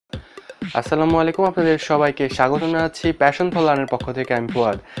আসসালামু আলাইকুম, আপনাদের সবাইকে স্বাগত জানাচ্ছি প্যাশন ফর লার্নের পক্ষ থেকে। আমি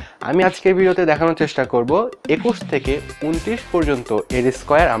ফুয়াদ। আমি আজকের ভিডিওতে দেখানোর চেষ্টা করব 21 থেকে 29 পর্যন্ত এর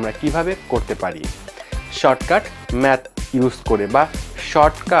স্কয়ার আমরা কিভাবে করতে পারি শর্টকাট ম্যাথ ইউজ করে বা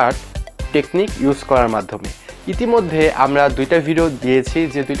শর্টকাট টেকনিক ইউজ করার মাধ্যমে। ইতিমধ্যে আমরা দুইটা ভিডিও দিয়েছি,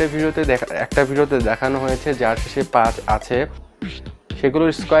 যে দুইটা ভিডিওতে একটা ভিডিওতে দেখানো হয়েছে যার শেষে 5 আছে,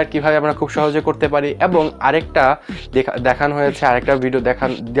 সেগুলোর স্কয়ার কিভাবে আমরা খুব সহজে করতে পারি, এবং আরেকটা দেখানো হয়েছে, আরেকটা ভিডিও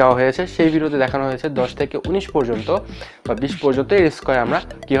দেওয়া হয়েছে, সেই ভিডিওতে দেখানো হয়েছে 10 থেকে 19 পর্যন্ত বা 20 পর্যন্ত এর স্কয়ার আমরা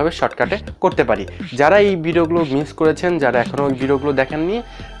কিভাবে শর্টকাটে করতে পারি। যারা এই ভিডিওগুলো মিস করেছেন, যারা এখনও ওই ভিডিওগুলো দেখেননি,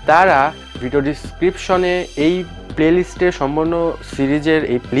 তারা ভিডিও ডিসক্রিপশনে এই প্লেলিস্টে সম্পূর্ণ সিরিজের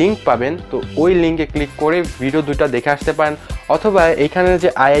এই লিঙ্ক পাবেন। তো ওই লিঙ্কে ক্লিক করে ভিডিও দুটো দেখে আসতে পারেন, অথবা এইখানে যে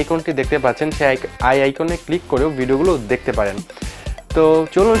আই আইকনটি দেখতে পাচ্ছেন সেই আই আইকনে ক্লিক করেও ভিডিওগুলো দেখতে পারেন। তো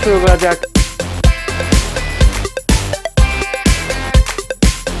চলুন শুরু করা যাক।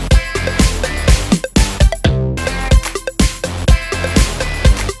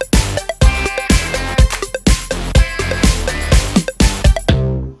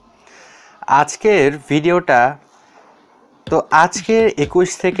 আজকের ভিডিওটা তো আজকের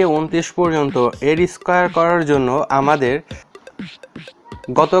 21 থেকে 29 পর্যন্ত এর স্কয়ার করার জন্য আমাদের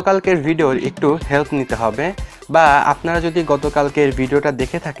গতকালকের ভিডিওর একটু হেল্প নিতে হবে, বা আপনারা যদি গতকালকের ভিডিওটা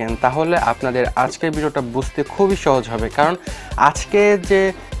দেখে থাকেন তাহলে আপনাদের আজকের ভিডিওটা বুঝতে খুবই সহজ হবে। কারণ আজকে যে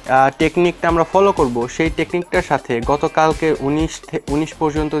টেকনিকটা আমরা ফলো করব সেই টেকনিকটার সাথে গতকালকের 19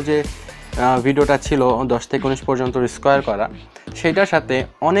 পর্যন্ত যে ভিডিওটা ছিল 10 থেকে 19 পর্যন্ত স্কয়ার করা, সেটার সাথে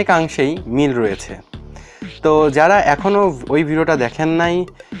অনেকাংশেই মিল রয়েছে। তো যারা এখনও ওই ভিডিওটা দেখেন নাই,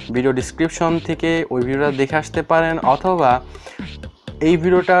 ভিডিও ডিসক্রিপশন থেকে ওই ভিডিওটা দেখে আসতে পারেন, অথবা এই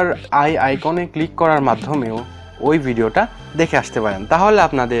ভিডিওটার আই আইকনে ক্লিক করার মাধ্যমেও ওই ভিডিওটা দেখে আসতে পারেন। তাহলে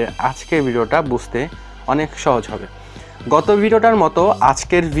আপনাদের আজকের ভিডিওটা বুঝতে অনেক সহজ হবে। গত ভিডিওটার মতো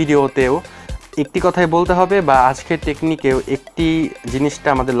আজকের ভিডিওতেও একটি কথাই বলতে হবে, বা আজকের টেকনিকেও একটি জিনিসটা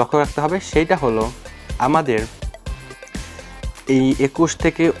আমাদের লক্ষ্য রাখতে হবে, সেইটা হলো আমাদের এই 21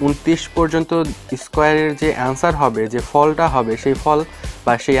 থেকে 29 পর্যন্ত স্কয়ারের যে অ্যান্সার হবে, যে ফলটা হবে, সেই ফল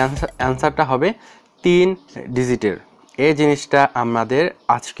বা সেই অ্যান্সারটা হবে 3 ডিজিটের। এই জিনিসটা আমাদের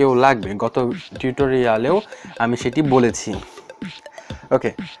আজকেও লাগবে, গত টিউটোরিয়ালেও আমি সেটি বলেছি।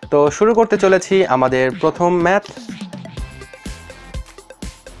 ওকে, তো শুরু করতে চলেছি আমাদের প্রথম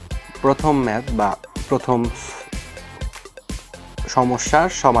ম্যাথ বা প্রথম সমস্যার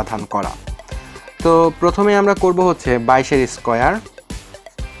সমাধান করা। তো প্রথমে আমরা করব হচ্ছে 22-এর স্কয়ার।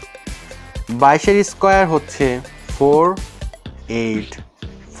 22-এর স্কয়ার হচ্ছে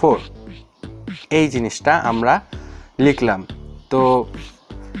 484। এই জিনিসটা আমরা লিখলাম। তো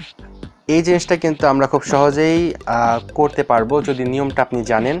এই জিনিসটা কিন্তু আমরা খুব সহজেই করতে পারবো যদি নিয়মটা আপনি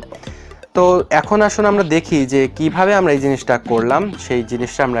জানেন। তো এখন আসুন আমরা দেখি যে কিভাবে আমরা এই জিনিসটা করলাম, সেই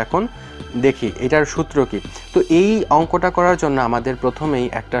জিনিসটা আমরা এখন দেখি এটার সূত্র কি। তো এই অঙ্কটা করার জন্য আমাদের প্রথমেই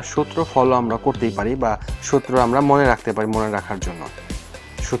একটা সূত্র ফলো আমরা করতেই পারি, বা সূত্র আমরা মনে রাখতে পারি, মনে রাখার জন্য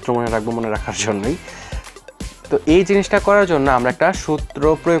সূত্র মনে রাখার জন্যই। তো এই জিনিসটা করার জন্য আমরা একটা সূত্র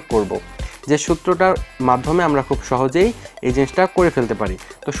প্রয়োগ করব, যে সূত্রটার মাধ্যমে আমরা খুব সহজেই এই জিনিসটা করে ফেলতে পারি।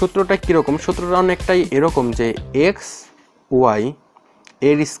 তো সূত্রটা কীরকম? সূত্রটা অনেকটাই এরকম যে এক্স ওয়াই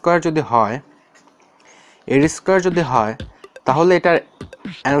এর স্কয়ার যদি হয় তাহলে এটার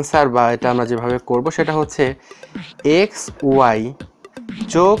অ্যান্সার, বা এটা আমরা যেভাবে করব সেটা হচ্ছে এক্স ওয়াই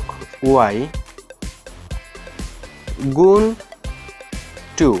যোগ ওয়াই গুণ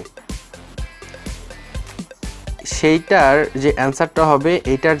 2। সেইটার যে অ্যান্সারটা হবে,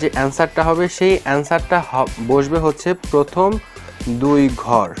 এইটার যে অ্যান্সারটা হবে, সেই অ্যান্সারটা বসবে হচ্ছে প্রথম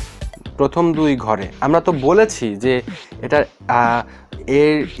দুই ঘরে। আমরা তো বলেছি যে এটার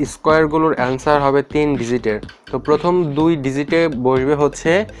এর স্কয়ারগুলোর অ্যান্সার হবে 3 ডিজিটের। তো প্রথম 2 ডিজিটে বসবে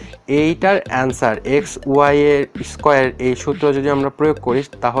হচ্ছে এইটার অ্যান্সার এক্স ওয়াই এর স্কয়ার। এই সূত্র যদি আমরা প্রয়োগ করি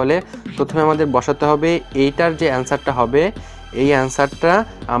তাহলে প্রথমে আমাদের বসাতে হবে এইটার যে অ্যান্সারটা হবে, এই অ্যান্সারটা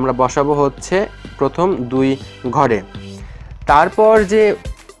আমরা বসাবো হচ্ছে প্রথম 2 ঘরে। তারপর যে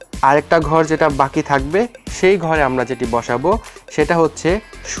আরেকটা ঘর যেটা বাকি থাকবে, সেই ঘরে আমরা যেটি বসাবো সেটা হচ্ছে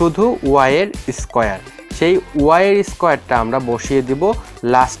শুধু ওয়াইয়ের স্কয়ার। সেই ওয়াইয়ের স্কয়ারটা আমরা বসিয়ে দিব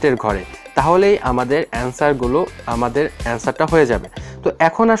লাস্টের ঘরে, তাহলেই আমাদের অ্যান্সারটা হয়ে যাবে। তো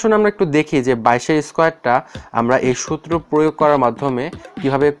এখন আসুন আমরা একটু দেখি যে 22-এর স্কয়ারটা আমরা এই সূত্র প্রয়োগ করার মাধ্যমে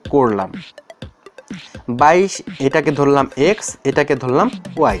কিভাবে করলাম। 22 এটাকে ধরলাম এক্স, এটাকে ধরলাম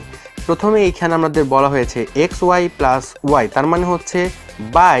ওয়াই। প্রথমে এইখানে আমাদের বলা হয়েছে এক্স ওয়াই প্লাস ওয়াই, তার মানে হচ্ছে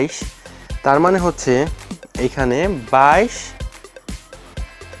 22। তার মানে হচ্ছে এইখানে 22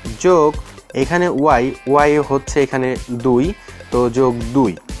 যোগ এখানে ওয়াই হচ্ছে এখানে 2, তো যোগ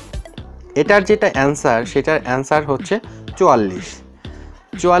 2। এটার যেটা অ্যান্সার, সেটার অ্যান্সার হচ্ছে 44।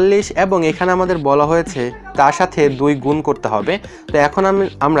 44 এবং এখানে আমাদের বলা হয়েছে তার সাথে 2 গুণ করতে হবে। তো এখন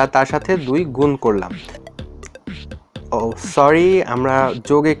আমরা তার সাথে 2 গুণ করলাম। ও সরি, আমরা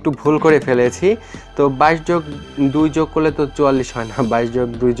যোগ একটু ভুল করে ফেলেছি। তো 22 যোগ 2 যোগ করলে তো 44 হয় না, 22 যোগ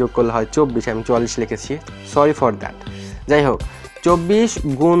 2 যোগ করলে হয় 24, আমি 44 লিখেছি, সরি ফর দ্যাট। যাই হোক, 24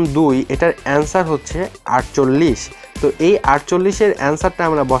 গুণ 2 এটার অ্যান্সার হচ্ছে 48। তো এই 48-এর অ্যান্সারটা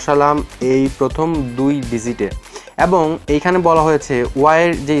আমরা বসালাম এই প্রথম 2 ডিজিটে, এবং এইখানে বলা হয়েছে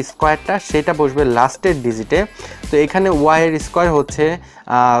ওয়াইয়ের যে স্কোয়ারটা সেটা বসবে লাস্টের ডিজিটে। তো এখানে ওয়াইয়ের স্কোয়ার হচ্ছে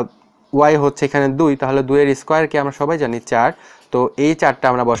ওয়াই হচ্ছে এখানে 2, তাহলে 2 এর স্কোয়ারকে আমরা সবাই জানি 4। তো এই 4টা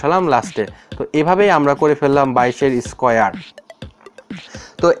আমরা বসালাম লাস্টে। তো এভাবেই আমরা করে ফেললাম 22-এর স্কোয়ার।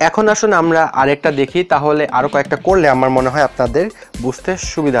 তো এখন আসুন আমরা আরেকটা দেখি, তাহলে আরও কয়েকটা করলে আমার মনে হয় আপনাদের বুঝতে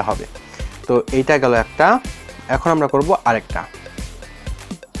সুবিধা হবে। তো এইটা গেল একটা, এখন আমরা করব আরেকটা।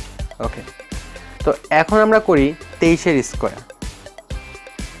 ওকে, তো এখন আমরা করি 23-এর স্কোয়ার।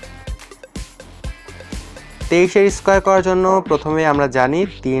 23-এর স্কোয়ার করার জন্য প্রথমে আমরা জানি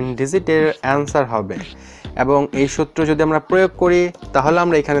 3 ডিজিটের অ্যান্সার হবে, এবং এই সূত্র যদি আমরা প্রয়োগ করি তাহলে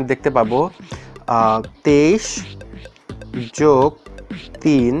আমরা এখানে দেখতে পাবো 23 যোগ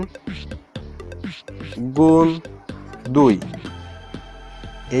 3 গুণ 2।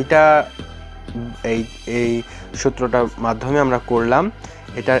 এইটা এই সূত্রটার মাধ্যমে আমরা করলাম।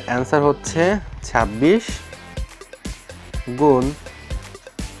 এটার অ্যান্সার হচ্ছে 26 গুণ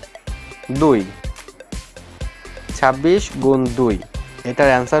 2। 26 গুণ 2 এটার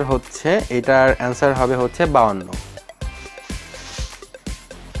অ্যান্সার হবে হচ্ছে 52।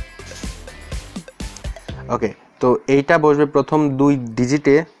 ওকে, তো এইটা বসবে প্রথম 2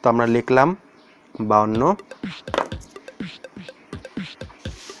 ডিজিটে, তো আমরা লিখলাম 52।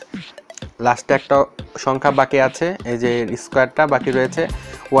 লাস্টে একটা সংখ্যা বাকি আছে, এই যে স্কোয়ারটা বাকি রয়েছে,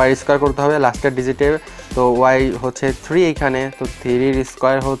 ওয়াই স্কোয়ার করতে হবে লাস্টের ডিজিটে। তো ওয়াই হচ্ছে 3 এখানে, তো 3-এর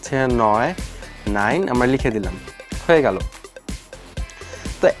স্কোয়ার হচ্ছে 9 আমরা লিখে দিলাম, হয়ে গেল।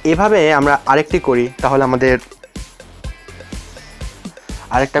 তো এভাবে আমরা আরেকটি করি, তাহলে আমাদের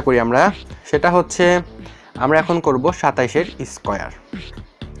আরেকটা করি আমরা, সেটা হচ্ছে আমরা এখন করব 27-এর স্কোয়ার।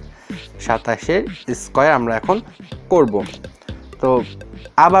 27-এর স্কোয়ার আমরা এখন করব। তো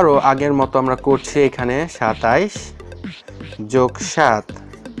আবারও আগের মতো আমরা করছি, এখানে 27 যোগ 7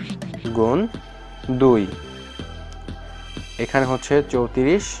 গুণ 2, এখানে হচ্ছে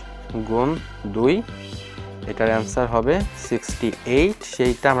 34 গুণ 2, এটার অ্যান্সার হবে 68।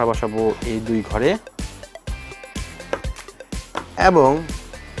 সেইটা আমরা বসাবো এই 2 ঘরে, এবং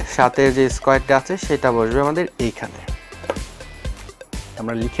 7-এর যে স্কোয়ারটা আছে সেটা বসবে আমাদের এইখানে।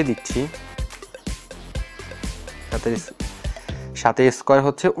 আমরা লিখে দিচ্ছি, 7-এর স্কোয়ার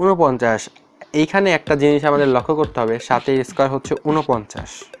হচ্ছে 49। এইখানে একটা জিনিস আমাদের লক্ষ্য করতে হবে, 7-এর স্কোয়ার হচ্ছে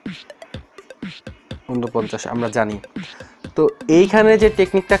 49 আমরা জানি। তো এইখানে যে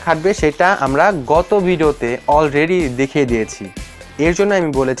টেকনিকটা খাটবে সেটা আমরা গত ভিডিওতে অলরেডি দেখিয়ে দিয়েছি। এর জন্য আমি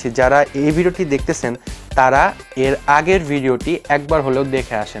বলেছি যারা এই ভিডিওটি দেখতেছেন তারা এর আগের ভিডিওটি একবার হলেও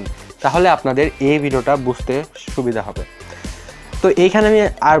দেখে আসেন, তাহলে আপনাদের এই ভিডিওটা বুঝতে সুবিধা হবে। তো এইখানে আমি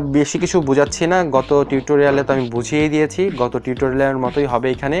আর বেশি কিছু বোঝাচ্ছি না, গত টিউটোরিয়ালে তো আমি বুঝিয়ে দিয়েছি, গত টিউটোরিয়ালের মতোই হবে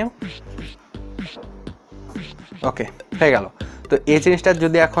এখানে। ওকে, হয়ে গেল। তো এই জিনিসটা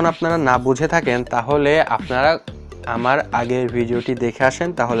যদি এখন আপনারা না বুঝে থাকেন তাহলে আপনারা আমার আগের ভিডিওটি দেখে আসেন,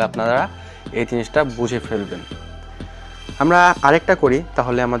 তাহলে আপনারা এই জিনিসটা বুঝে ফেলবেন। আমরা আরেকটা করি,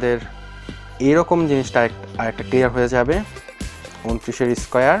 তাহলে আমাদের এইরকম জিনিসটা আরেকটা ক্লিয়ার হয়ে যাবে। 29-এর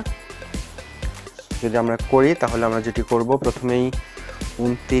স্কোয়ার যদি আমরা করি তাহলে আমরা যেটি করব, প্রথমেই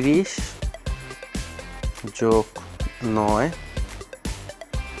 29 যোগ 9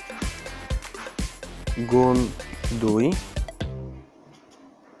 গুণ 2,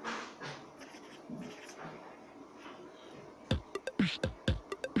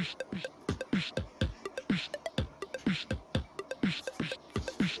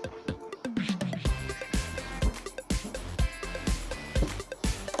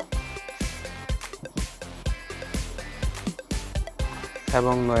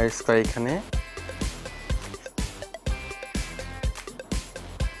 এবং 9-এর স্কোয়ার এখানে।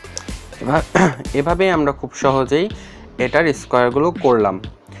 এভাবে আমরা খুব সহজেই এটার স্কোয়ারগুলো করলাম।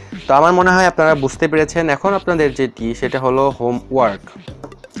 তো আমার মনে হয় আপনারা বুঝতে পেরেছেন। এখন আপনাদের যেটি সেটা হলো হোমওয়ার্ক।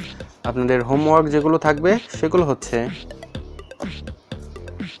 আপনাদের হোমওয়ার্ক যেগুলো থাকবে সেগুলো হচ্ছে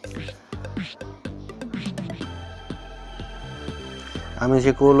আমি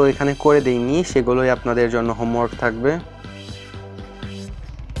যেগুলো এখানে করে দিইনি সেগুলোই আপনাদের জন্য হোমওয়ার্ক থাকবে।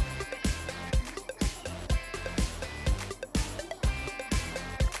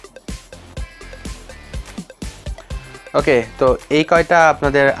 ওকে, তো এই কয়টা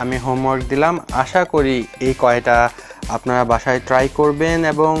আপনাদের আমি হোমওয়ার্ক দিলাম। আশা করি এই কয়টা আপনারা বাসায় ট্রাই করবেন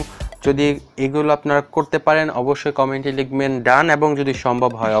এবং যদি এগুলো আপনারা করতে পারেন অবশ্যই কমেন্টে লিখবেন ডান, এবং যদি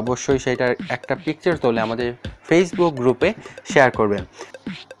সম্ভব হয় অবশ্যই সেটার একটা পিকচার তুলে আমাদের ফেসবুক গ্রুপে শেয়ার করবেন।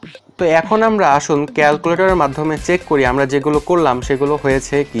 তো এখন আমরা আসুন ক্যালকুলেটরের মাধ্যমে চেক করি আমরা যেগুলো করলাম সেগুলো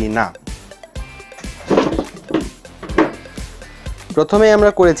হয়েছে কি না। প্রথমে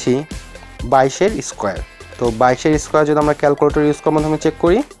আমরা করেছি 22-এর স্কোয়ার। তো 22-এর স্কোয়ার যদি আমরা ক্যালকুলেটর ইউজ করার মাধ্যমে চেক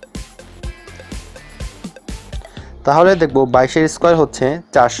করি তাহলে দেখব 22-এর স্কোয়ার হচ্ছে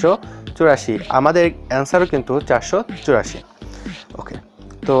 484। আমাদের অ্যান্সারও কিন্তু 484। ওকে,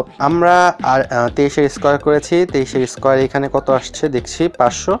 তো আমরা আর 23-এর স্কোয়ার করেছি। 23-এর স্কোয়ার এখানে কত আসছে দেখছি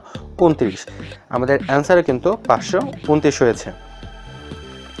 529। আমাদের অ্যান্সারও কিন্তু 529 হয়েছে।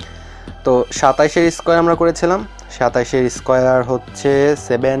 তো 27-এর স্কোয়ার আমরা করেছিলাম। 27-এর স্কোয়ার হচ্ছে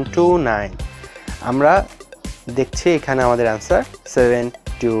 729। আমরা দেখছি এখানে আমাদের অ্যান্সার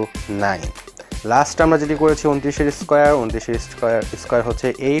 729। লাস্ট আমরা যেটি করেছি 29-এর স্কোয়ার। 29-এর স্কোয়ার হচ্ছে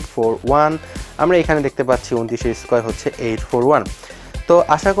 841। আমরা এখানে দেখতে পাচ্ছি 29-এর স্কোয়ার হচ্ছে 841। তো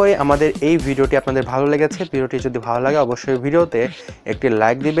আশা করি আমাদের এই ভিডিওটি আপনাদের ভালো লেগেছে। ভিডিওটি যদি ভালো লাগে অবশ্যই ভিডিওতে একটি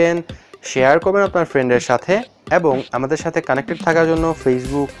লাইক দিবেন, শেয়ার করবেন আপনার ফ্রেন্ডের সাথে, এবং আমাদের সাথে কানেক্টেড থাকার জন্য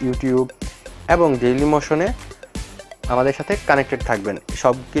ফেসবুক, ইউটিউব এবং ডেইলি মোশনে আমাদের সাথে কানেক্টেড থাকবেন।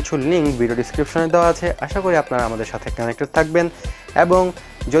 সব কিছু লিঙ্ক ভিডিও ডিসক্রিপশনে দেওয়া আছে। আশা করি আপনারা আমাদের সাথে কানেক্টেড থাকবেন, এবং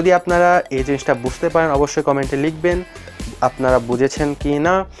যদি আপনারা এই জিনিসটা বুঝতে পারেন অবশ্যই কমেন্টে লিখবেন আপনারা বুঝেছেন কি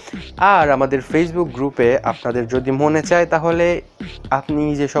না। আর আমাদের ফেসবুক গ্রুপে আপনাদের যদি মনে চায় তাহলে আপনি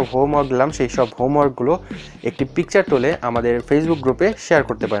যেসব হোমওয়ার্ক দিলাম সেই সব হোমওয়ার্কগুলো একটি পিকচার তুলে আমাদের ফেসবুক গ্রুপে শেয়ার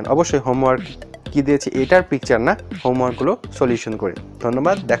করতে পারেন। অবশ্যই হোমওয়ার্ক কী দিয়েছি এটার পিকচার না, হোমওয়ার্কগুলো সলিউশন করে।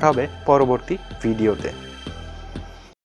 ধন্যবাদ, দেখা হবে পরবর্তী ভিডিওতে।